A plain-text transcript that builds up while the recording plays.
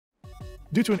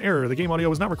Due to an error, the game audio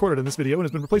was not recorded in this video and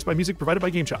has been replaced by music provided by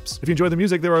GameChops. If you enjoy the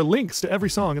music, there are links to every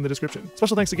song in the description.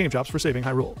 Special thanks to GameChops for saving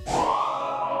Hyrule.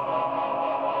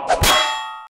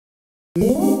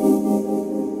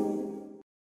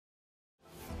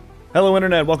 Hello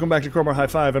Internet, welcome back to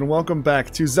Crowbarhighfive, and welcome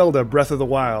back to Zelda Breath of the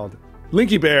Wild.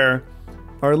 Linky Bear,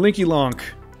 our Linky Lonk,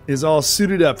 is all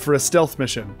suited up for a stealth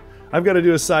mission. I've got to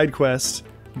do a side quest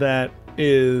that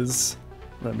is,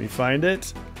 let me find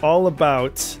it, all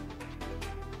about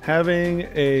having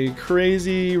a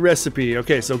crazy recipe.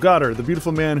 Okay, so Goddard, the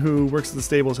beautiful man who works at the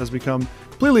stables, has become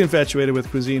completely infatuated with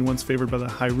cuisine once favored by the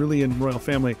Hyrulean royal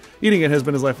family. Eating it has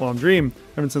been his lifelong dream,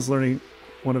 ever since learning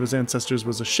one of his ancestors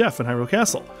was a chef in Hyrule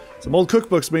Castle. Some old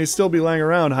cookbooks may still be lying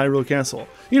around Hyrule Castle.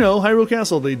 You know, Hyrule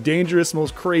Castle, the dangerous,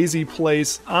 most crazy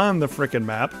place on the frickin'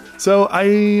 map. So I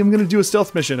am gonna do a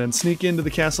stealth mission and sneak into the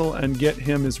castle and get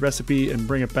him his recipe and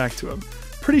bring it back to him.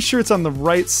 Pretty sure it's on the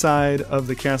right side of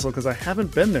the castle because I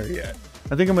haven't been there yet.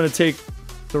 I think I'm gonna take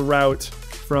the route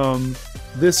from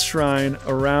this shrine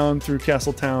around through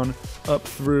Castle Town, up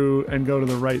through, and go to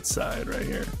the right side right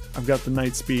here. I've got the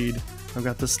night speed, I've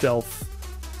got the stealth.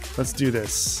 Let's do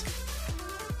this.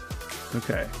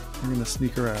 Okay, I'm gonna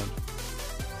sneak around.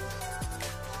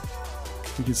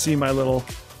 You can see my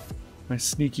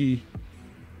sneaky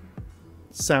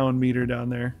sound meter down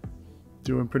there.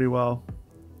 Doing pretty well.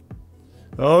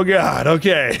 Oh god,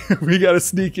 okay. We gotta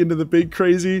sneak into the big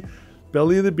crazy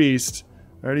belly of the beast.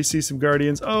 I already see some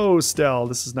guardians. Oh, Stel,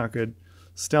 this is not good.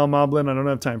 Stel Moblin, I don't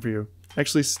have time for you.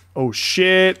 Actually, oh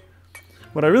shit.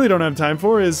 What I really don't have time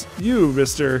for is you,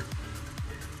 mister.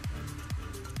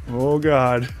 Oh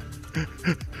god.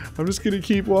 I'm just gonna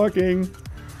keep walking.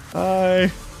 Hi.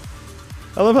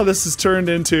 I love how this has turned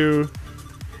into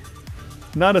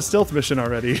not a stealth mission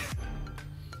already.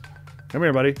 Come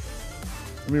here, buddy.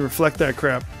 Let me reflect that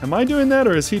crap. Am I doing that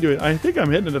or is he doing it? I think I'm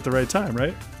hitting it at the right time,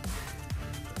 right?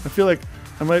 I feel like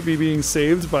I might be being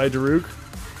saved by Daruk.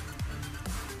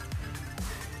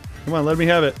 Come on, let me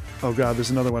have it. Oh god,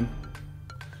 there's another one.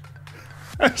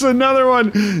 There's another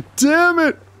one! Damn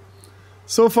it!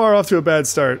 So far off to a bad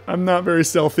start. I'm not very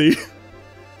stealthy.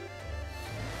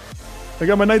 I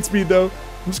got my night speed though.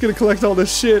 I'm just gonna collect all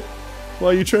this shit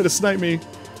while you try to snipe me.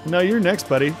 Now you're next,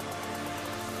 buddy.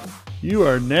 You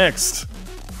are next.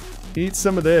 Eat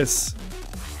some of this.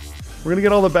 We're gonna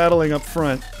get all the battling up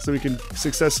front so we can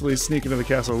successfully sneak into the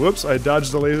castle. Whoops, I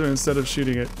dodged the laser instead of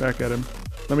shooting it back at him.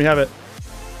 Let me have it.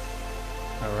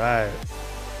 Alright.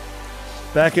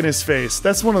 Back in his face.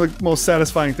 That's one of the most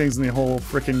satisfying things in the whole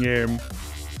frickin' game.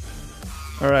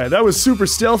 Alright, that was super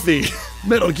stealthy.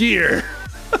 Metal Gear.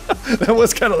 That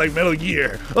was kind of like Metal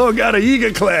Gear. Oh god, a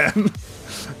Yiga clan.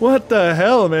 What the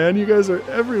hell, man? You guys are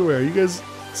everywhere. You guys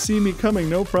see me coming,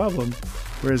 no problem.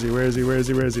 Where is he? Where is he? Where is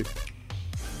he? Where is he?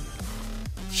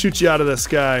 Shoot you out of the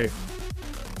sky.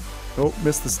 Oh,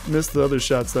 missed the other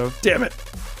shots though. Damn it!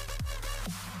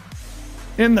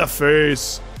 In the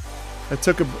face. I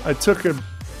took a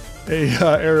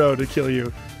arrow to kill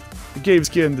you. I gave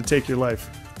skin to take your life.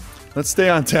 Let's stay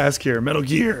on task here. Metal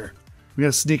Gear. We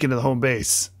gotta sneak into the home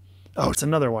base. Oh, it's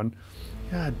another one.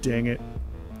 God dang it.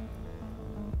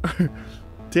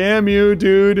 Damn you,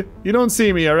 dude. You don't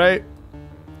see me, alright?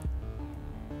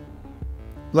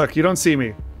 Look, you don't see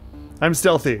me. I'm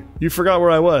stealthy. You forgot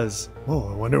where I was.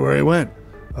 Oh, I wonder where he went.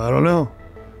 I don't know.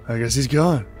 I guess he's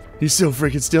gone. He's so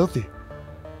freaking stealthy.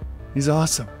 He's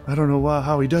awesome. I don't know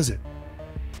how he does it.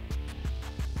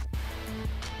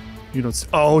 You don't see—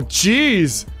 oh,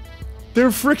 jeez! They're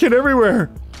freaking everywhere!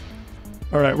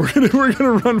 Alright, we're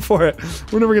gonna run for it.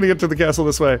 We're never gonna get to the castle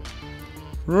this way.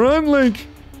 Run, Link!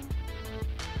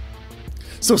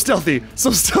 So stealthy!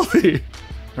 So stealthy!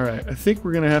 Alright, I think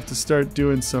we're gonna have to start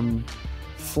doing some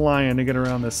flying to get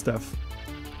around this stuff.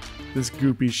 This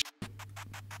goopy shit.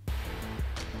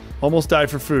 Almost die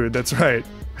for food, that's right.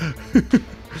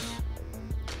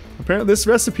 Apparently this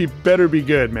recipe better be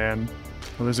good, man.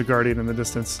 Oh, there's a guardian in the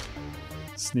distance.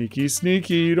 Sneaky,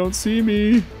 sneaky, you don't see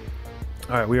me.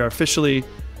 Alright, we are officially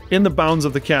in the bounds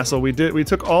of the castle. We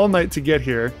took all night to get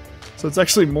here, so it's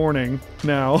actually morning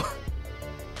now.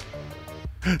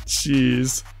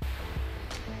 Jeez.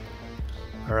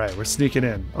 Alright, we're sneaking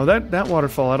in. Oh, that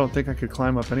waterfall I don't think I could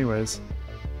climb up anyways.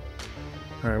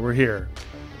 Alright, we're here.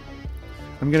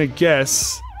 I'm gonna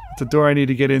guess the door I need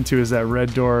to get into is that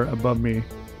red door above me.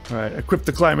 Alright, equip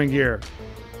the climbing gear.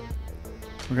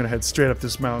 We're gonna head straight up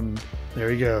this mountain. There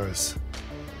he goes.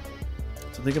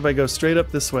 So I think if I go straight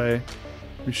up this way,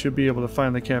 we should be able to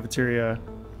find the cafeteria.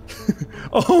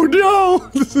 Oh no!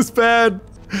 This is bad!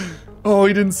 Oh,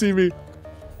 he didn't see me.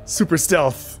 Super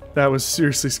stealth. That was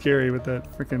seriously scary with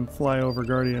that freaking flyover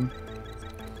guardian.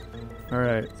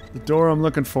 Alright, the door I'm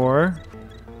looking for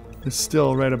is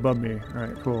still right above me.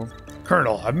 Alright, cool.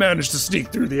 Colonel, I've managed to sneak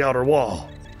through the outer wall.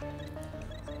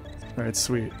 Alright,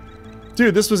 sweet.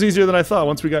 Dude, this was easier than I thought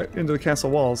once we got into the castle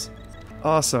walls.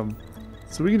 Awesome.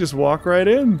 So we can just walk right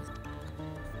in.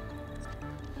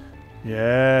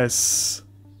 Yes.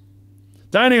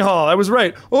 Dining hall, I was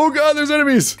right. Oh god, there's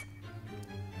enemies!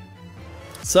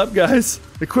 Sup, guys?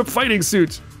 Equip fighting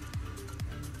suit.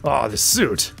 Oh, this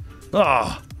suit.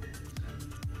 Ah.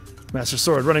 Master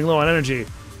sword running low on energy.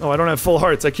 Oh, I don't have full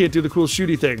hearts. I can't do the cool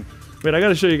shooty thing. Wait, I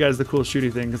gotta show you guys the cool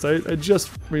shooty thing, because I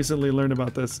just recently learned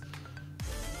about this.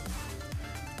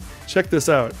 Check this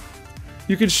out.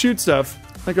 You can shoot stuff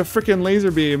like a frickin'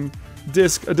 laser beam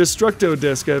disc, a destructo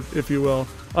disc, if you will,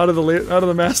 out of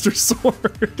the master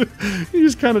sword. He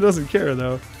just kind of doesn't care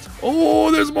though.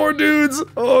 Oh, there's more dudes!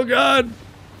 Oh god!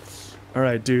 All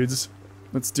right, dudes,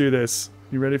 let's do this.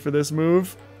 You ready for this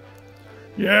move?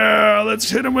 Yeah, let's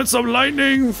hit him with some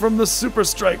lightning from the super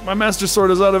strike. My master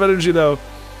sword is out of energy though.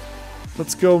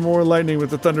 Let's go more lightning with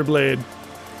the thunder blade.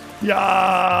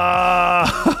 Yeah!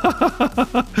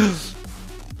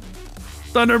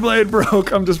 Thunderblade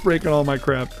broke. I'm just breaking all my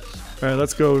crap. All right,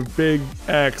 let's go big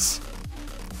axe.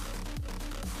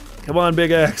 Come on,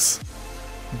 big axe.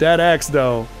 That axe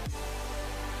though.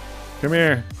 Come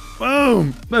here.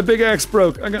 Boom! That big axe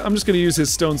broke. I'm just gonna use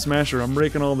his stone smasher. I'm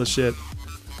breaking all the shit.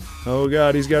 Oh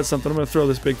god, he's got something. I'm gonna throw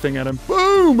this big thing at him.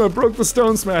 Boom! I broke the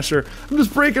stone smasher. I'm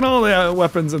just breaking all the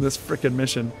weapons in this frickin'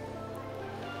 mission.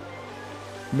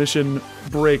 Mission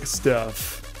break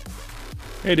stuff.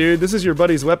 Hey dude, this is your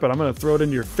buddy's weapon. I'm gonna throw it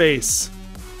into your face.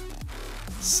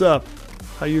 Sup?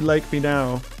 How you like me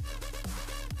now?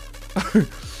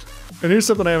 And here's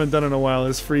something I haven't done in a while,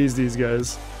 is freeze these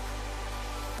guys.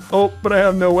 Oh, but I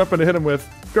have no weapon to hit him with.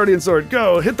 Guardian sword,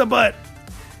 go! Hit the butt!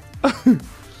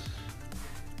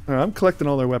 I'm collecting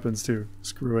all their weapons too.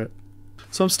 Screw it.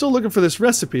 So I'm still looking for this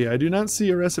recipe. I do not see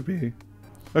a recipe.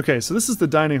 Okay, so this is the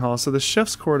dining hall, so the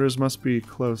chef's quarters must be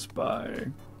close by.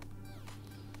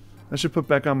 I should put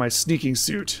back on my sneaking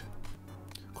suit.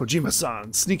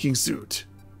 Kojima-san, sneaking suit.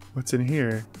 What's in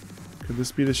here? Could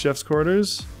this be the chef's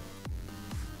quarters?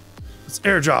 Let's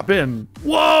airdrop in.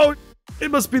 Whoa! It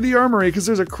must be the armory, because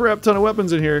there's a crap ton of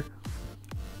weapons in here.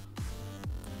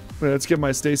 Wait, let's get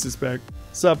my stasis back.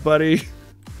 Sup, buddy?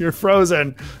 You're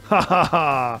frozen. Ha ha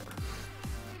ha.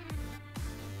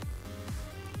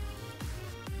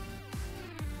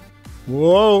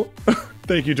 Whoa.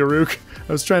 Thank you, Daruk.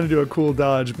 I was trying to do a cool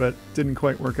dodge, but didn't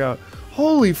quite work out.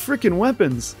 Holy freaking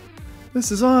weapons.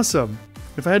 This is awesome.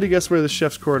 If I had to guess where the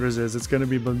chef's quarters is, it's going to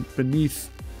be beneath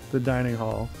the dining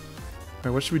hall. All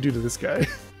right, what should we do to this guy?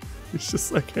 He's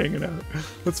just like hanging out.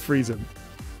 Let's freeze him.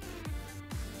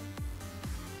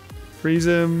 Freeze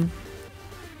him.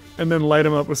 And then light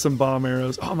him up with some bomb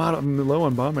arrows. Oh, I'm low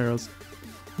on bomb arrows.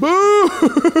 Boom!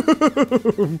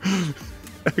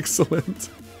 Excellent.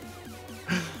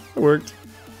 That worked.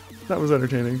 That was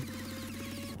entertaining.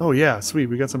 Oh yeah, sweet.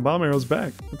 We got some bomb arrows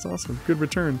back. That's awesome. Good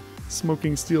return.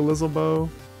 Smoking steel lizzle bow.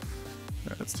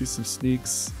 Alright, let's do some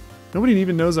sneaks. Nobody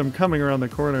even knows I'm coming around the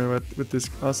corner with this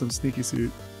awesome sneaky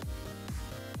suit.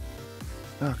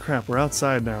 Oh crap, we're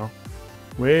outside now.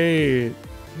 Wait,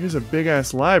 here's a big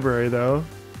ass library though.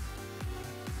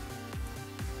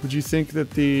 Would you think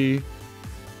that the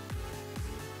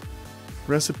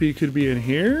recipe could be in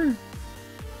here?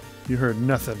 You heard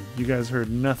nothing. You guys heard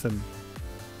nothing.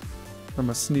 I'm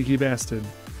a sneaky bastard.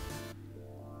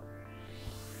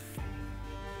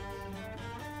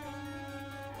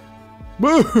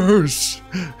 Boosh!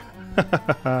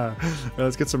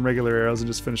 Let's get some regular arrows and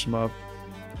just finish them off.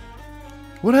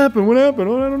 What happened? What happened?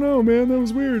 Oh, I don't know, man. That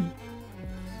was weird.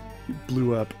 You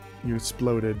blew up. You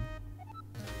exploded.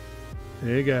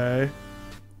 Hey, guy.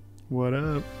 What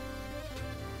up?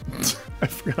 I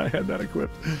forgot I had that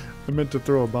equipped. I meant to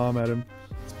throw a bomb at him.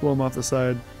 Let's blow him off the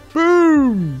side.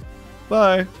 Boom!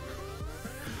 Bye.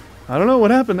 I don't know what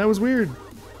happened. That was weird.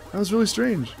 That was really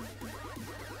strange.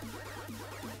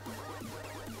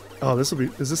 Oh, this will be...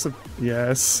 Is this a...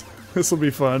 Yes. This will be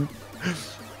fun.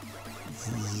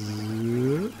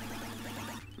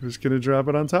 We're just gonna drop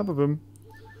it on top of him.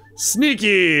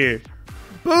 Sneaky!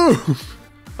 Boom!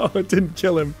 Oh, it didn't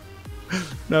kill him.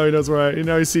 Now he knows where I...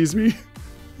 Now he sees me.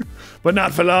 But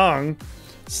not for long.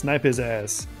 Snipe his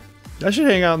ass. I should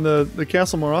hang out in the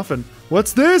castle more often.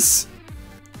 What's this?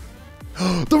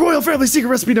 The royal family secret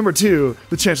recipe number 2.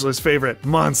 The Chancellor's favorite,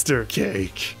 monster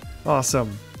cake.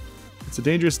 Awesome. It's a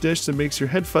dangerous dish that makes your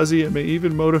head fuzzy and may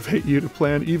even motivate you to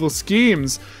plan evil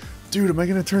schemes. Dude, am I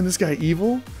gonna turn this guy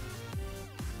evil?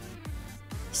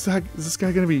 Is this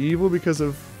guy gonna be evil because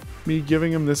of me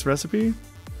giving him this recipe?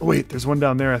 Oh, wait, there's one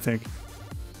down there, I think.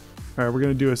 All right, we're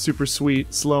gonna do a super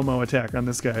sweet slow-mo attack on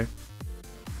this guy.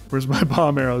 Where's my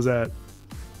bomb arrows at?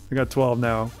 I got 12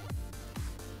 now.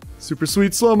 Super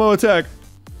sweet slow-mo attack.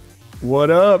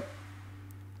 What up?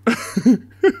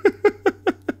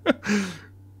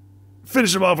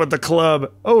 Finish him off with the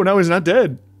club. Oh, now he's not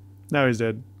dead. Now he's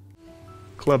dead.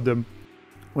 Clubbed him.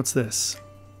 What's this?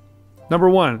 Number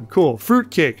 1. Cool. Fruit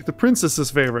cake. The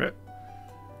princess's favorite.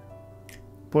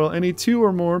 Boil any 2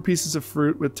 or more pieces of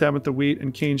fruit with Tabitha wheat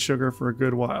and cane sugar for a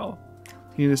good while.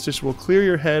 Eating this dish will clear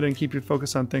your head and keep you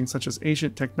focused on things such as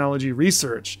ancient technology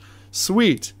research.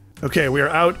 Sweet. Okay, we are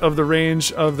out of the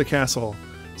range of the castle.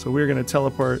 So we're going to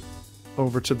teleport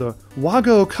over to the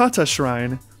Wago Kata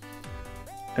Shrine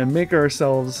and make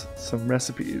ourselves some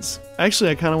recipes. Actually,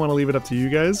 I kind of want to leave it up to you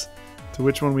guys to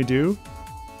which one we do.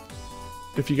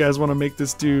 If you guys want to make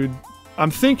this dude...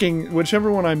 I'm thinking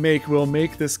whichever one I make will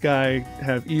make this guy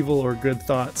have evil or good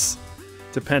thoughts.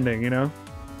 Depending, you know?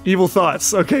 Evil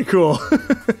thoughts. Okay, cool.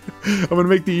 I'm going to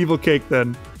make the evil cake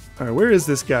then. Alright, where is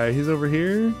this guy? He's over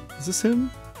here. Is this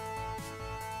him?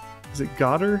 Is it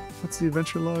Goddard? What's the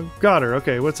adventure log? Goddard.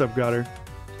 Okay, what's up, Goddard?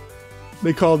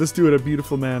 They call this dude a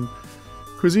beautiful man.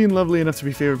 Cuisine lovely enough to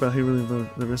be favored by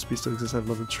Hyrule. The recipe still exists. I'd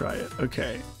love to try it.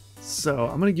 Okay. So,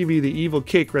 I'm going to give you the evil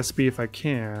cake recipe if I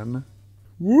can.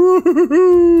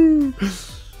 Woohoo!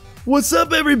 What's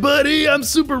up, everybody? I'm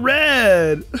super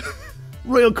rad!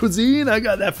 Royal cuisine, I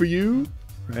got that for you.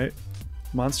 Right.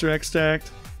 Monster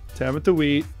extract. Tabitha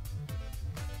wheat.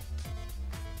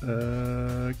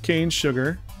 Cane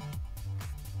sugar.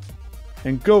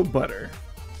 And goat butter.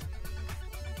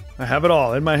 I have it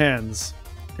all in my hands.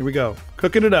 Here we go.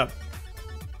 Cooking it up.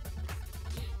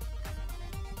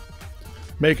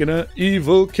 Making an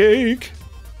evil cake.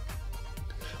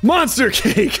 Monster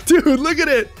cake! Dude, look at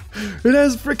it! It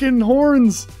has freaking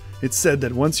horns! It's said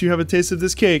that once you have a taste of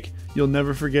this cake, you'll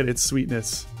never forget its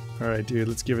sweetness. Alright, dude,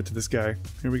 let's give it to this guy.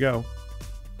 Here we go.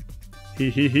 Hee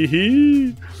hee hee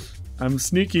hee! I'm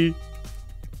sneaky.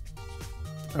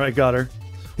 Alright, got her.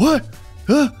 What?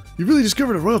 Huh? You really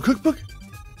discovered a royal cookbook?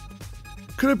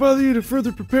 Could I bother you to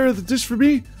further prepare the dish for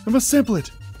me? I must sample it.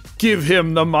 Give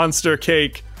him the monster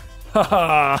cake!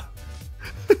 Haha!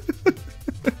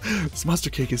 This monster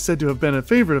cake is said to have been a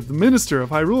favorite of the minister of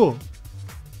Hyrule.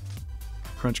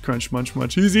 Crunch, crunch, munch,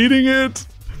 munch. He's eating it!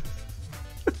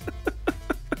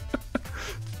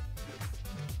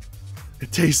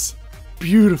 It tastes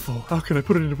beautiful. How can I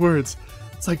put it into words?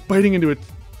 It's like biting into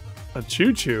a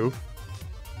choo-choo.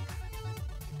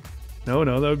 No,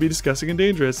 that would be disgusting and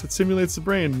dangerous. It simulates the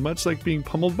brain, much like being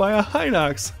pummeled by a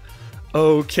Hinox.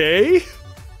 Okay.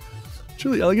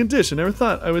 Truly elegant dish. I never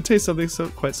thought I would taste something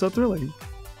quite so thrilling.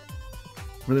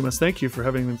 Really must thank you for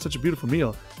having such a beautiful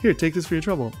meal. Here, take this for your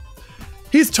trouble.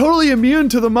 He's totally immune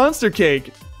to the monster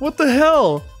cake. What the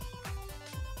hell?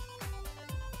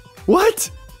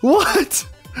 What? What?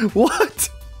 What?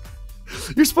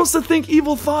 You're supposed to think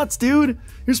evil thoughts, dude.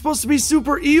 You're supposed to be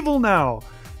super evil now.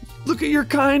 Look at your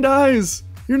kind eyes.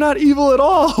 You're not evil at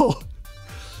all.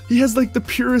 He has like the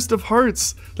purest of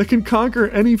hearts that can conquer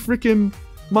any freaking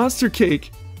monster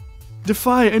cake.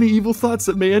 Defy any evil thoughts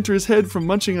that may enter his head from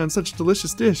munching on such a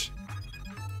delicious dish.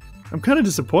 I'm kind of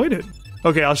disappointed.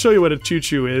 Okay, I'll show you what a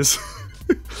choo-choo is.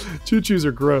 Choo-choos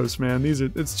are gross, man.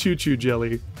 It's choo-choo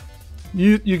jelly.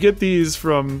 You get these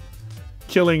from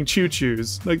killing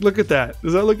choo-choos. Like, look at that.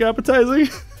 Does that look appetizing?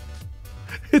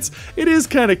 It is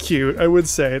kind of cute, I would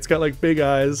say. It's got like big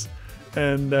eyes,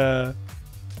 and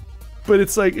but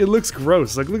it's like, it looks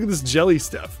gross. Like, look at this jelly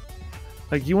stuff.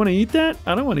 Like, you want to eat that?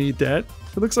 I don't want to eat that.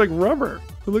 It looks like rubber.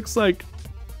 It looks like...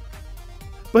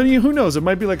 But who knows? It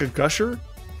might be like a gusher.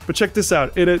 But check this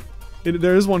out.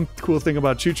 There is one cool thing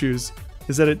about choo-choos,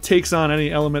 is that it takes on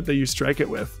any element that you strike it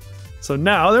with. So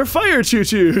now they're fire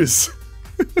choo-choos!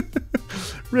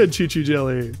 Red choo-choo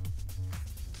jelly.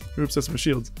 Oops, that's my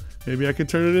shields. Maybe I can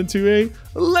turn it into a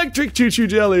electric choo-choo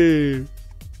jelly!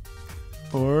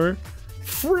 Or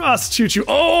frost choo-choo.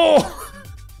 Oh!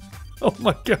 Oh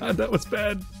my god, that was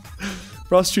bad.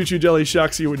 Frost choo-choo jelly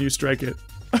shocks you when you strike it.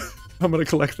 I'm gonna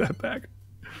collect that back.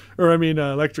 Or I mean,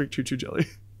 electric choo-choo jelly.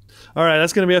 Alright,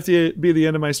 that's gonna have to be the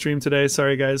end of my stream today.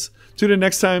 Sorry, guys. Tune in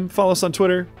next time. Follow us on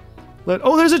Twitter.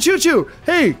 Oh, there's a choo-choo!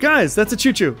 Hey, guys, that's a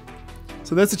choo-choo.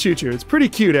 So that's a choo-choo. It's pretty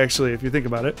cute, actually, if you think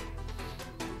about it.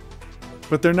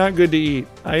 But they're not good to eat.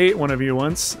 I ate one of you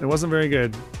once. It wasn't very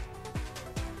good.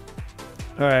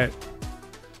 Alright.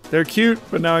 They're cute,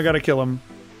 but now I gotta kill them.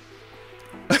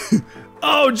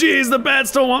 Oh, geez, the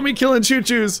bats don't want me killing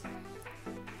choo-choos.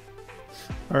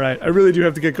 Alright, I really do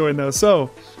have to get going, though. So,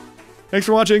 thanks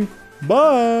for watching.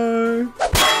 Bye!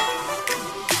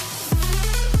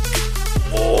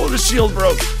 Oh! the shield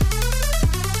broke.